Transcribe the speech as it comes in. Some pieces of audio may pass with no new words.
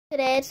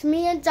Today it's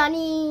me and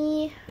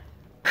Johnny.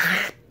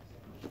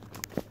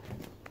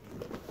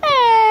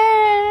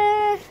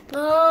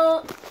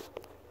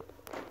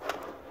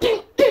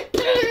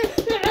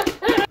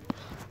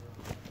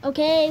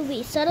 Okay,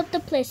 we set up the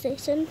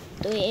PlayStation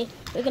 3.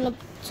 We're gonna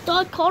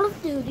start Call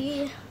of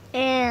Duty.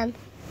 And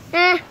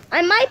I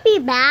might be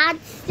bad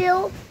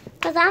still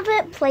because I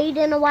haven't played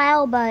in a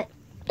while, but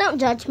don't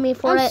judge me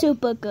for it. I'm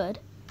super good.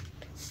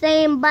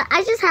 Same, but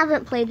I just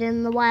haven't played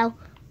in a while,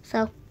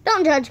 so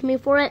don't judge me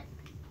for it.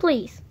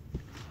 Please.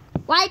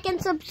 Like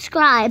and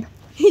subscribe.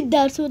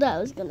 That's what I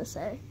was gonna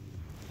say.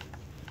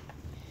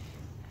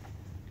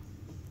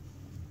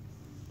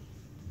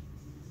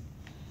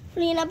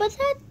 Lena, but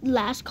that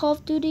last Call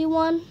of Duty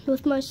one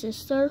with my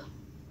sister.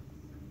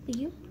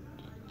 You?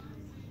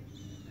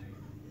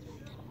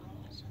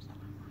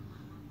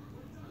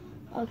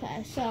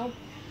 Okay, so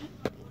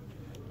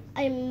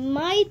I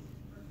might,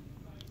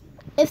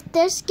 if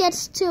this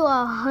gets to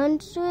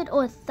 100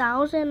 or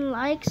 1,000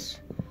 likes,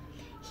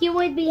 He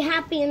would be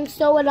happy and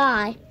so would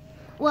I.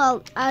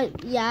 well,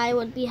 I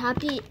would be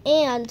happy,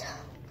 and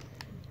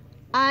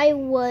I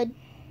would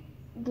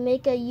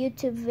make a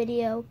YouTube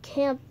video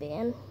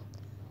camping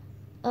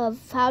of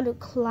how to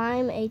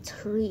climb a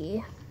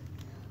tree,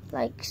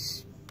 like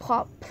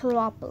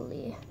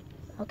properly,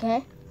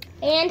 okay?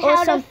 And Or how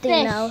to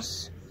something fish.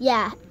 else.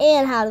 Yeah,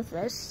 and how to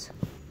fish.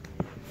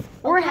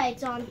 Or Okay,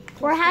 it's on.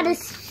 Or how to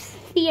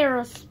spear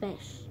a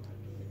fish.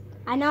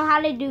 I know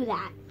how to do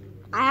that.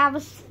 I have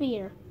a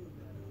spear.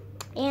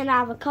 And I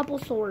have a couple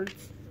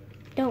swords.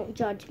 Don't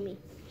judge me.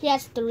 He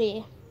has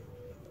 3.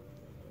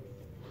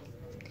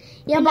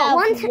 Yeah, And but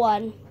I have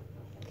one.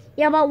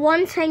 Yeah, but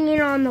one's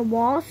hanging on the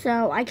wall,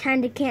 so I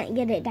kind of can't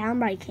get it down,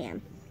 but I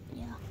can.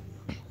 Yeah.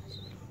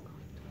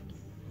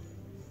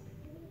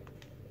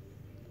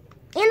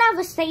 And I have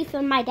a safe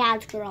in my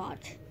dad's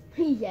garage.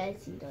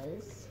 Yes, he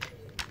does.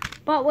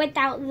 But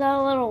without the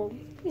little,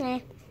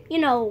 you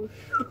know,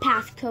 the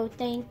passcode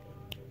thing.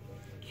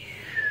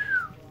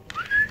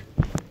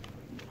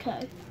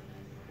 Okay.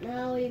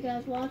 Now, are you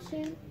guys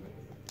watching?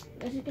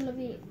 This is gonna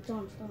be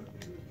John Stone.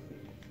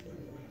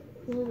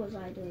 Who was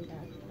I doing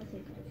that? I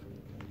think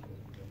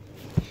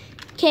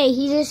Okay,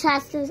 he just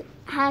has to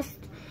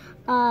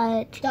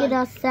get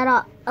us set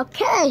up.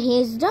 Okay,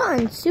 he's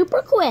done.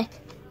 Super quick.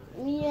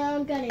 Yeah,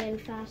 I'm getting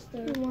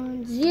faster.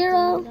 1,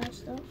 0. That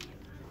stuff.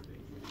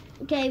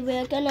 Okay,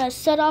 we're gonna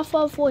set off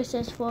our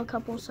voices for a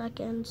couple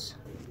seconds.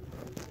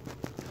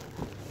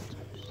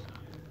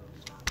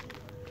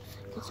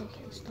 It's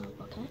okay, stop,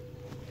 okay?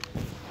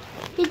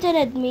 He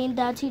didn't mean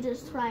that, he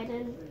just tried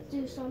to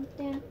do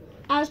something.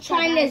 I was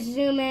trying to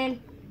zoom in.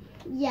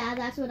 Yeah,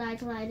 that's what I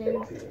tried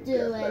to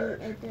do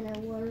and it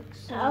didn't work.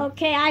 So.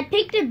 Okay, I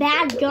picked a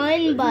bad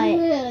gun, but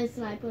Yeah,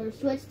 sniper.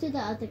 Switch to the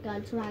other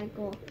gun,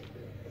 triangle.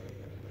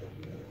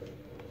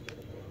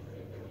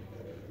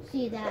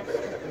 See, that's the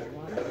good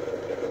one.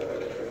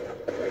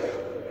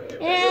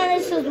 yeah,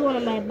 this is one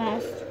of my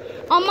best.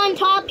 I'm on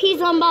top,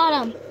 he's on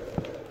bottom.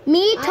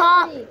 Me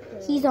top, I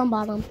think, he's on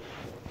bottom.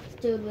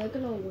 dude, we're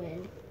gonna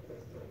win.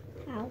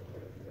 Ow.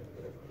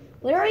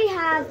 We already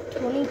have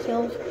 20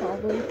 kills,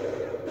 probably.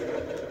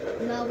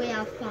 No, we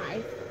have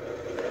 5.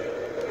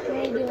 How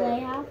many do they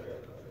have?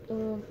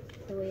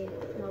 3.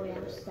 No, we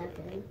have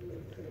 7.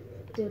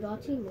 Dude, our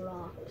team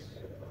rocks.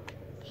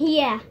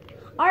 Yeah.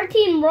 Our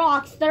team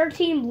rocks, their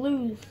team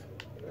lose.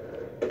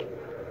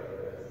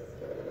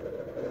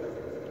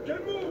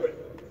 Get moving!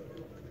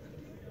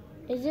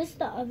 Is this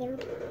the other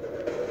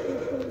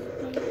people's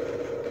thing?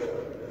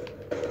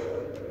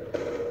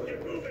 Get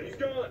moving! He's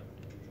gone!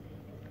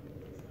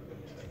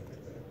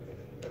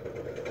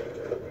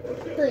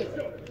 3.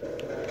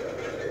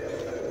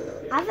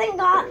 I haven't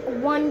got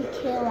 1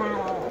 kill at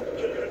all.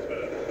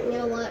 You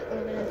know what?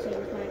 I'm gonna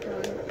change my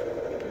gun.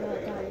 I'm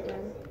gonna die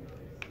again.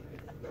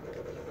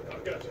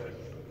 I've got you.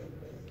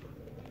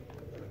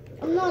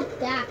 I'm not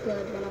that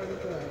good, but I'm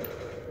good.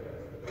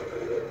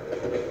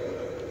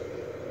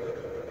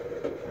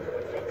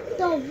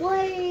 The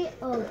way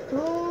of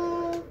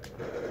goal.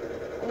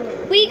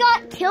 We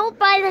got killed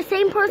by the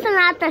same person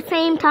at the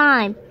same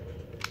time.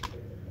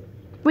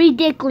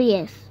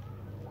 Ridiculous.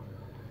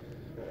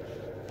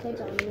 Okay,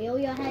 John, reel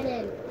your head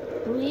in.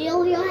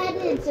 Reel your head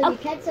in so you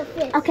catch a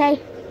fish. Okay.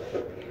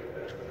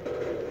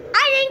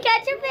 I didn't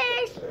catch a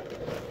fish,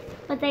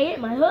 but they hit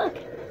my hook.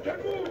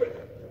 Get moving!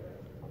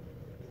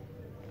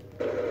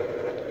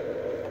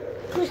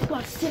 Push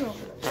my still.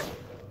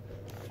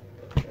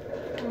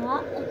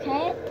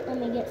 Okay, let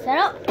me get set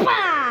up.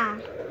 Bah!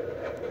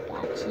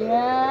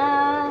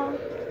 Gotcha.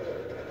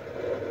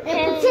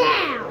 And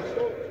down.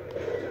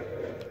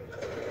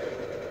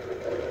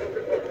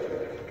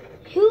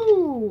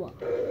 Who?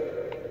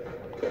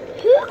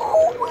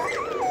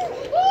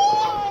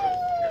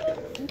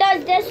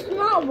 Does this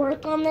not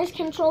work on this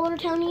controller,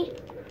 Tony?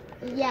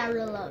 Yeah,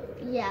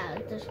 yeah,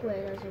 this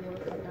way doesn't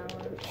work on that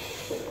one.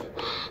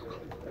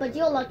 But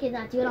you're lucky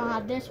that you don't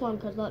have this one,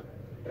 because look.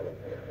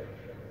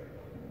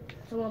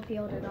 Someone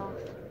peeled it off.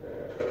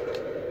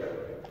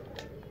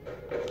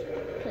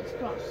 Let's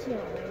cross here.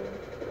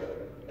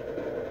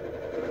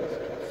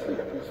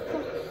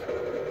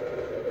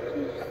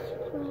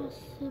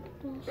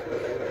 Impossible.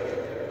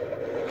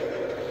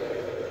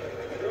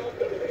 Drop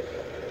the knife.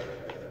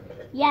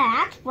 Yeah,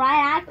 that's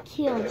right. I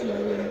killed you,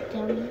 you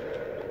dummy.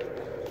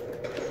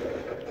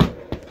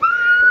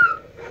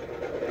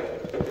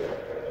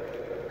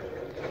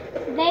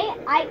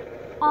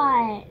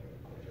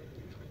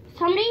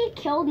 Somebody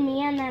killed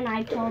me and then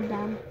I killed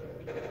them.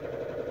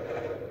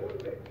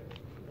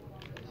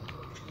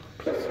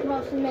 Just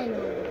cross the main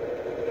road.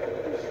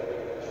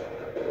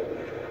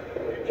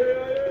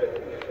 EKIA.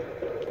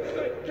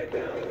 Snake, get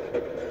down.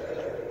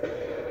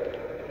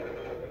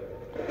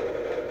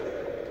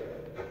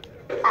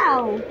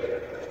 Ow.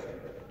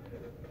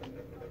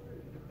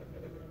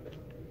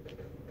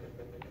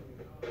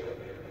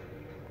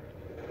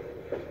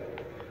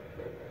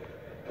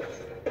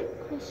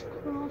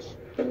 Crisscross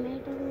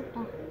middle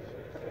back.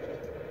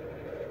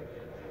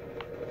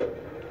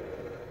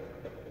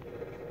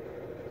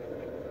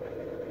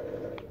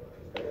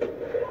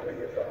 Be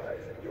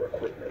advised, your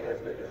equipment has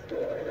been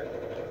destroyed.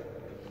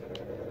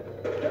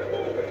 Get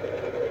moving.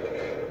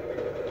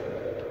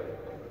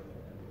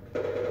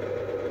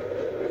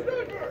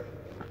 Sniper!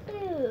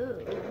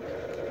 Ew.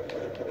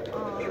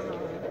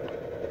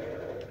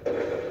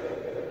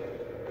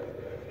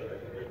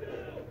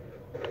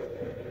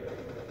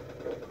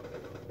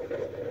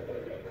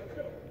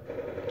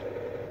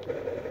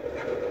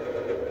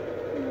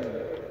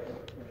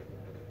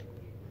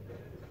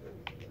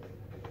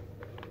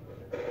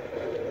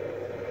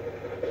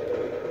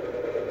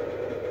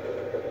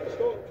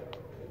 Stop.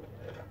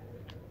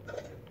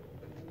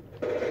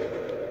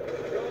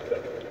 Drop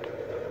them.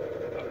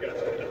 I've got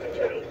something to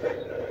kill.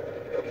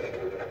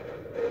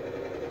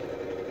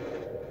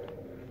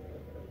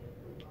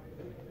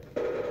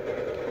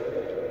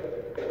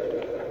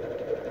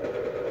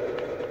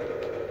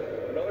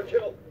 Another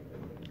kill.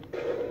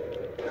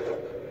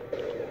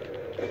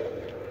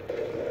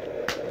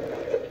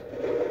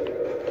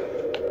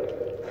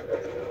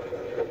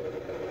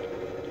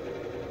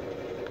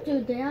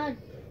 Dude, they had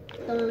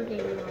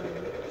 31.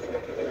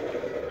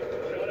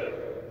 Shot out.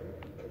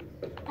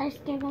 I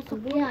just gave us a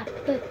We had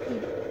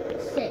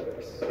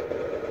 56.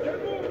 Get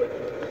moving.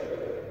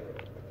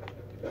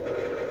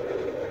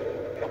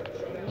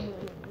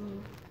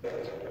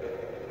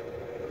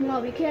 No,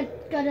 we can't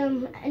get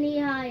them any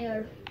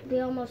higher.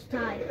 They almost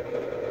tied. I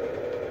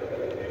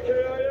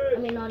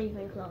EKIA. mean, not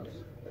even close.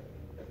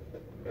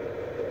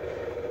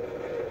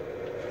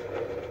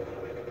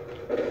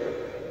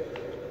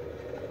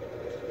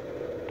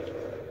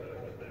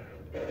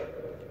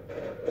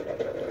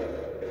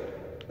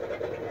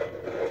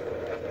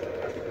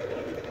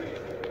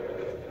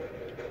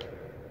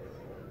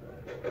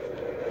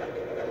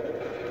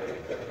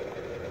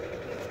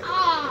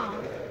 Ah!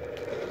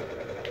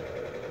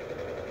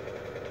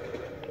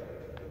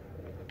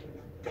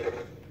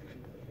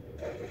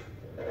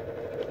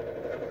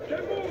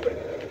 Get moving.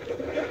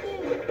 Get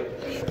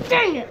moving.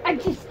 Dang it, I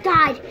just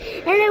died.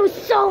 And it was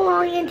so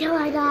long until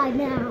I died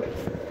now.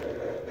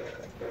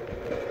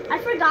 I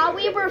forgot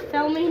we were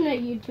filming a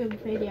YouTube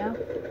video.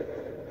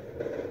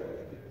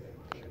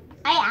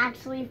 I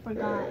actually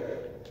forgot.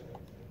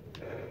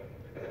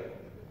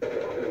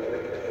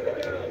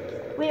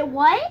 Wait,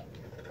 what?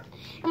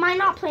 Am I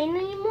not playing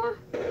anymore?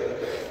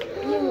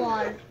 You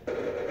are.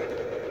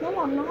 No,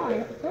 I'm not.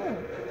 Look.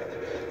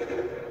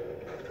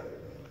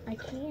 I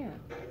can't.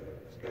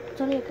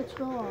 It's only a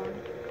control.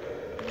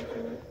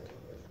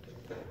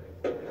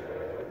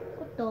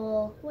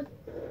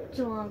 What's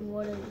wrong?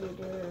 What did you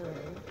do?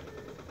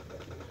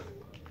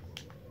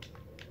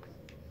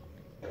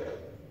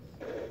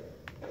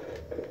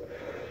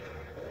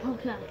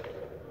 Okay.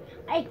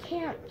 I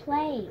can't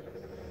play.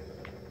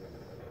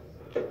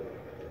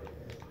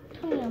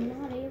 Tony, I'm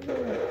not able to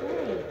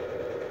play.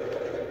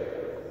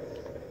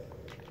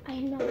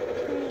 I'm not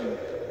playing.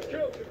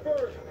 Kill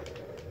confirmed.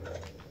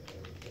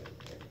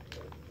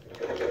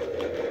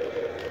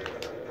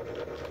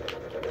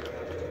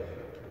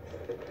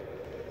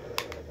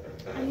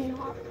 I'm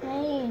not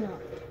playing.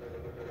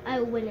 I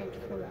win it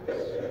for us.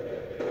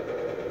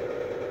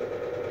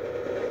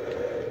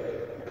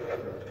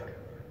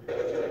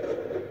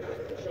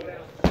 Shot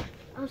out.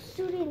 I was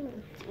shooting my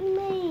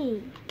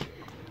teammate.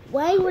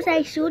 Why was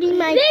I shooting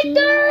my Victory!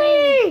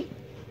 teammate?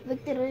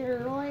 Victory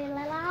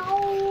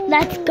Royale!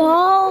 Let's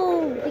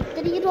go!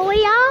 Victory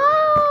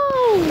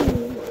Royale!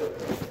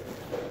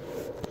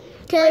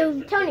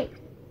 Okay, Tony,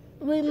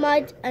 we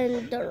might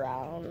end the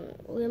round.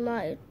 We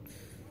might.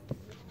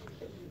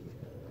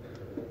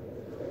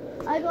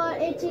 I got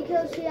 18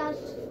 kills.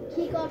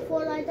 He got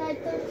 4. I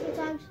died 13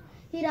 times.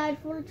 He died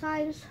 4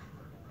 times.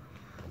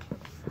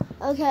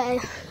 Okay.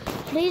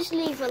 Please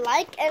leave a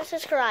like and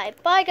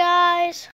subscribe. Bye, guys.